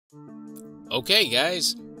Okay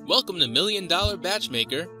guys, welcome to Million Dollar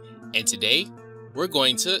Batchmaker, and today we're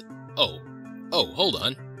going to... hold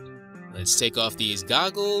on. Let's take off these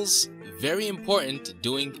goggles. Very important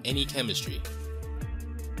doing any chemistry.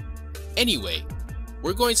 Anyway,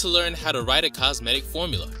 we're going to learn how to write a cosmetic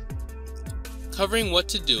formula, covering what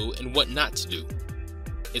to do and what not to do.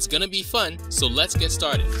 It's gonna be fun, so let's get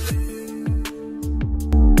started.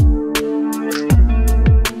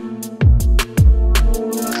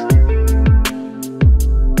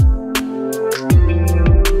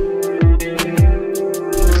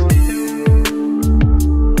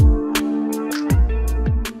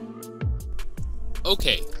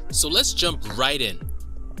 Okay, so let's jump right in.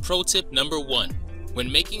 Pro tip number 1. When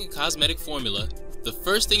making a cosmetic formula, the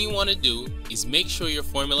first thing you want to do is make sure your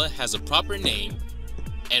formula has a proper name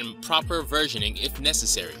and proper versioning if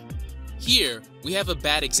necessary. Here, we have a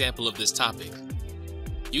bad example of this topic.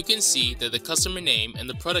 You can see that the customer name and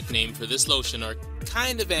the product name for this lotion are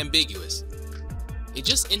kind of ambiguous. It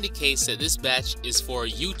just indicates that this batch is for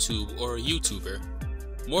YouTube or a YouTuber.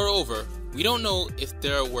 Moreover, we don't know if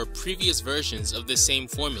there were previous versions of the same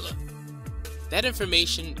formula. That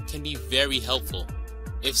information can be very helpful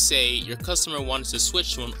if, say, your customer wanted to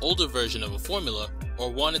switch to an older version of a formula or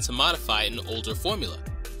wanted to modify an older formula.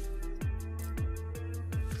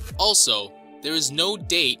 Also, there is no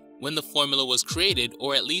date when the formula was created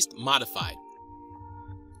or at least modified.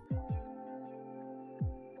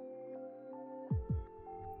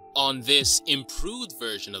 On this improved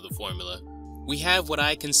version of the formula, we have what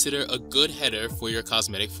I consider a good header for your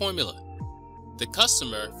cosmetic formula. The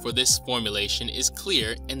customer for this formulation is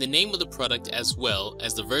clear, and the name of the product as well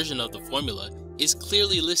as the version of the formula is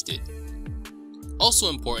clearly listed. Also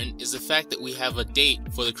important is the fact that we have a date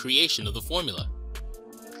for the creation of the formula.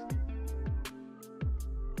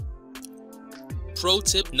 Pro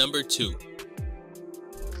tip number 2.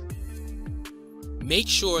 Make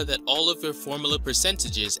sure that all of your formula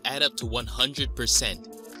percentages add up to 100%.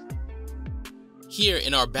 Here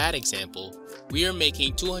in our bad example, we are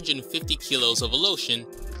making 250 kilos of a lotion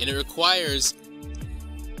and it requires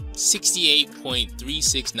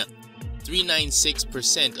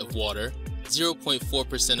 68.396% of water,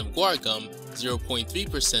 0.4% of guar gum,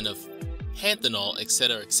 0.3% of panthenol,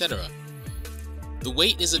 etc., etc. The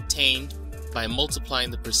weight is obtained by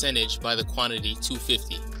multiplying the percentage by the quantity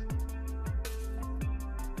 250.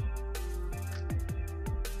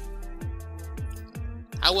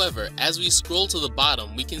 However, as we scroll to the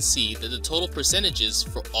bottom, we can see that the total percentages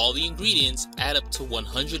for all the ingredients add up to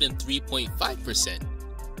 103.5%.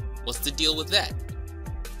 What's the deal with that?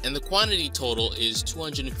 And the quantity total is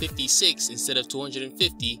 256 instead of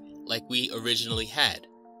 250 like we originally had.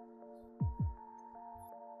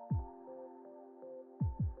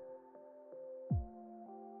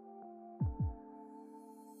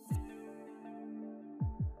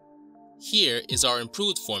 Here is our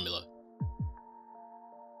improved formula.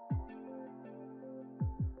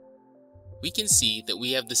 We can see that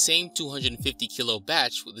we have the same 250 kilo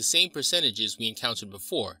batch with the same percentages we encountered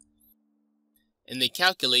before, and they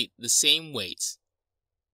calculate the same weights.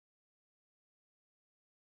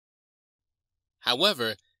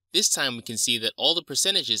 However, this time we can see that all the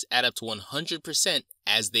percentages add up to 100%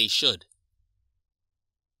 as they should.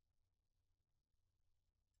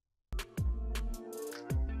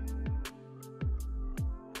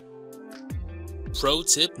 Pro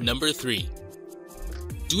tip number 3.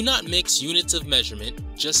 Do not mix units of measurement,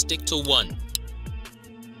 just stick to one.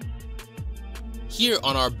 Here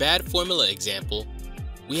on our bad formula example,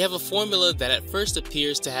 we have a formula that at first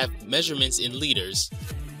appears to have measurements in liters,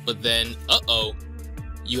 but then,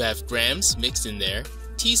 you have grams mixed in there,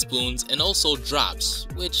 teaspoons, and also drops,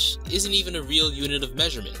 which isn't even a real unit of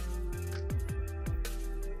measurement.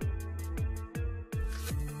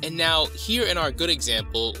 And now, here in our good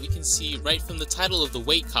example, we can see right from the title of the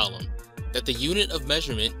weight column that the unit of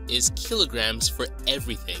measurement is kilograms for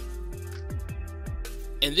everything.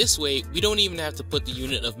 And this way, we don't even have to put the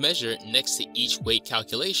unit of measure next to each weight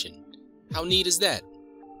calculation. How neat is that?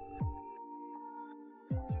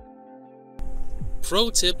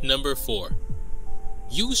 Pro tip number 4.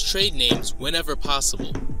 Use trade names whenever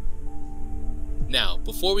possible. Now,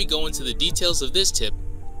 before we go into the details of this tip,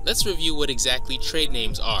 let's review what exactly trade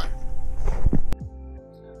names are.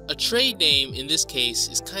 A trade name in this case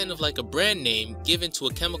is kind of like a brand name given to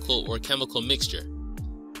a chemical or chemical mixture.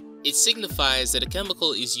 It signifies that a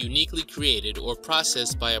chemical is uniquely created or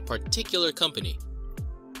processed by a particular company.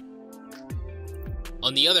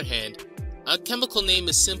 On the other hand, a chemical name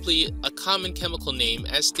is simply a common chemical name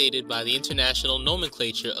as stated by the International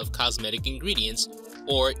Nomenclature of Cosmetic Ingredients,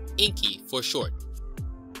 or INCI for short.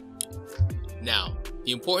 Now,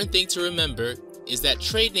 the important thing to remember is that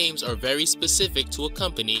trade names are very specific to a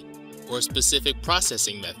company or a specific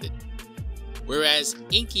processing method, whereas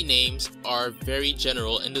inky names are very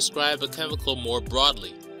general and describe a chemical more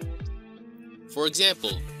broadly. For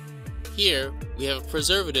example, here we have a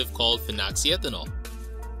preservative called phenoxyethanol,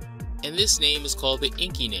 and this name is called the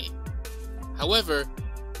inky name. However,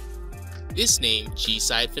 this name,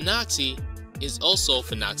 G-side-phenoxy, is also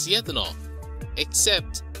phenoxyethanol,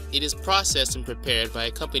 except it is processed and prepared by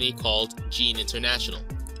a company called Gene International.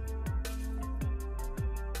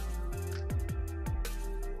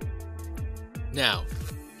 Now,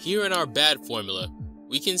 here in our bad formula,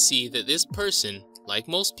 we can see that this person, like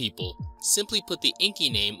most people, simply put the inky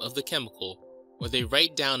name of the chemical, or they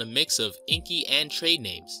write down a mix of inky and trade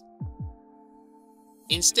names.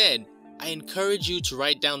 Instead, I encourage you to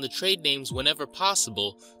write down the trade names whenever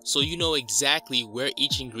possible so you know exactly where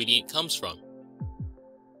each ingredient comes from.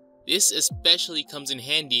 This especially comes in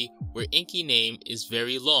handy where the inky name is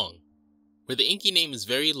very long,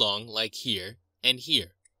 like here and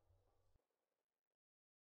here.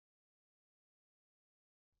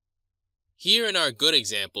 Here in our good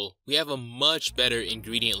example, we have a much better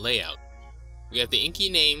ingredient layout. We have the inky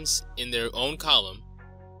names in their own column,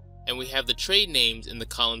 and we have the trade names in the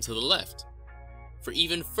column to the left. For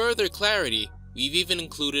even further clarity, we've even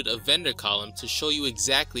included a vendor column to show you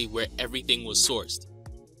exactly where everything was sourced.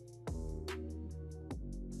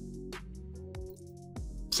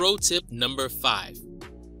 Pro tip number 5.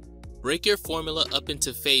 Break your formula up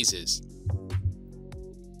into phases.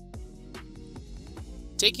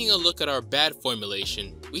 Taking a look at our bad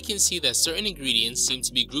formulation, we can see that certain ingredients seem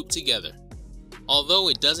to be grouped together, although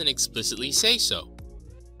it doesn't explicitly say so.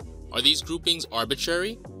 Are these groupings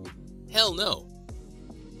arbitrary? Hell no.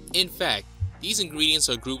 In fact, these ingredients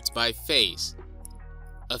are grouped by phase.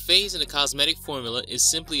 A phase in a cosmetic formula is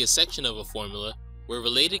simply a section of a formula where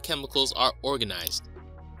related chemicals are organized.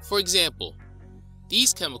 For example,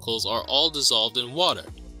 these chemicals are all dissolved in water,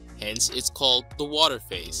 hence it's called the water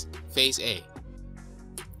phase, phase A.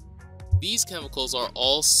 These chemicals are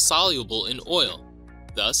all soluble in oil,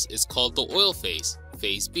 thus it's called the oil phase,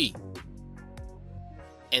 phase B.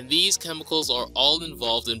 And these chemicals are all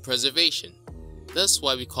involved in preservation, thus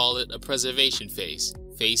why we call it a preservation phase,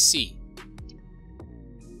 phase C.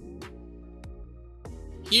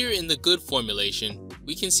 Here in the good formulation,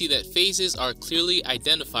 we can see that phases are clearly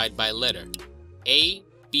identified by letter A,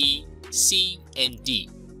 B, C, and D,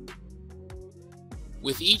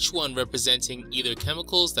 with each one representing either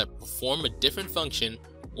chemicals that perform a different function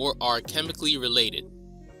or are chemically related.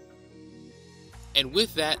 And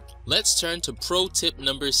with that, let's turn to pro tip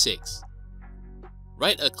number 6.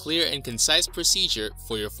 Write a clear and concise procedure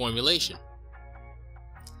for your formulation.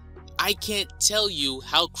 I can't tell you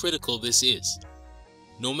how critical this is.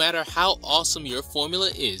 No matter how awesome your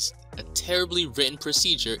formula is, a terribly written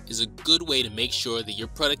procedure is a good way to make sure that your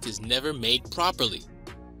product is never made properly.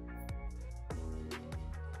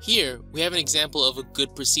 Here, we have an example of a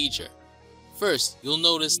good procedure. First, you'll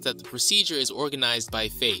notice that the procedure is organized by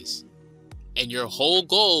phase. And your whole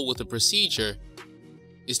goal with the procedure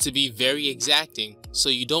is to be very exacting so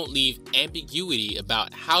you don't leave ambiguity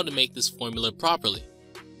about how to make this formula properly.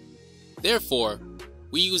 Therefore,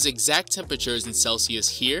 we use exact temperatures in Celsius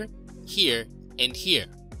here, here, and here.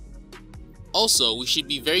 Also, we should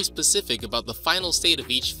be very specific about the final state of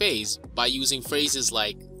each phase by using phrases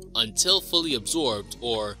like until fully absorbed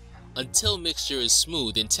or until mixture is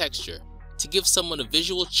smooth in texture to give someone a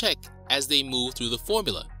visual check as they move through the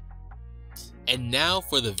formula. And now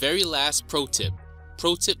for the very last pro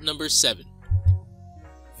tip number 7.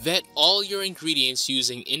 Vet all your ingredients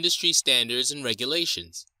using industry standards and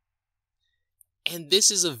regulations. And this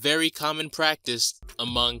is a very common practice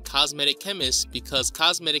among cosmetic chemists because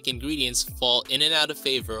cosmetic ingredients fall in and out of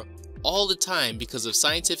favor all the time because of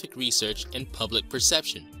scientific research and public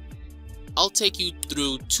perception. I'll take you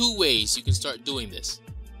through 2 ways you can start doing this.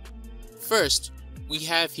 First, we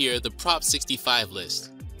have here the Prop 65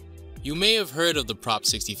 list. You may have heard of the Prop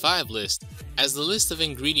 65 list as the list of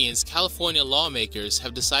ingredients California lawmakers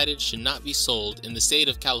have decided should not be sold in the state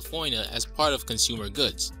of California as part of consumer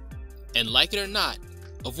goods. And like it or not,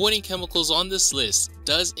 avoiding chemicals on this list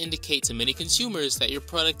does indicate to many consumers that your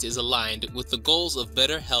product is aligned with the goals of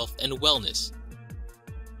better health and wellness.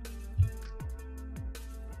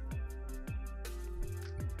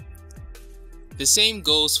 The same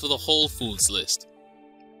goes for the Whole Foods list.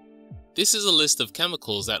 This is a list of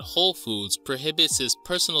chemicals that Whole Foods prohibits its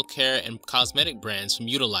personal care and cosmetic brands from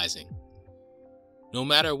utilizing. No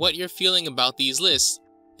matter what you're feeling about these lists,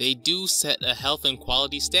 they do set a health and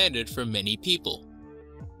quality standard for many people.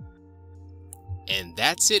 And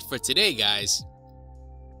that's it for today, guys.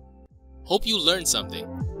 Hope you learned something.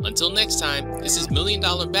 Until next time, this is $1 Million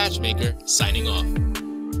Batchmaker signing off.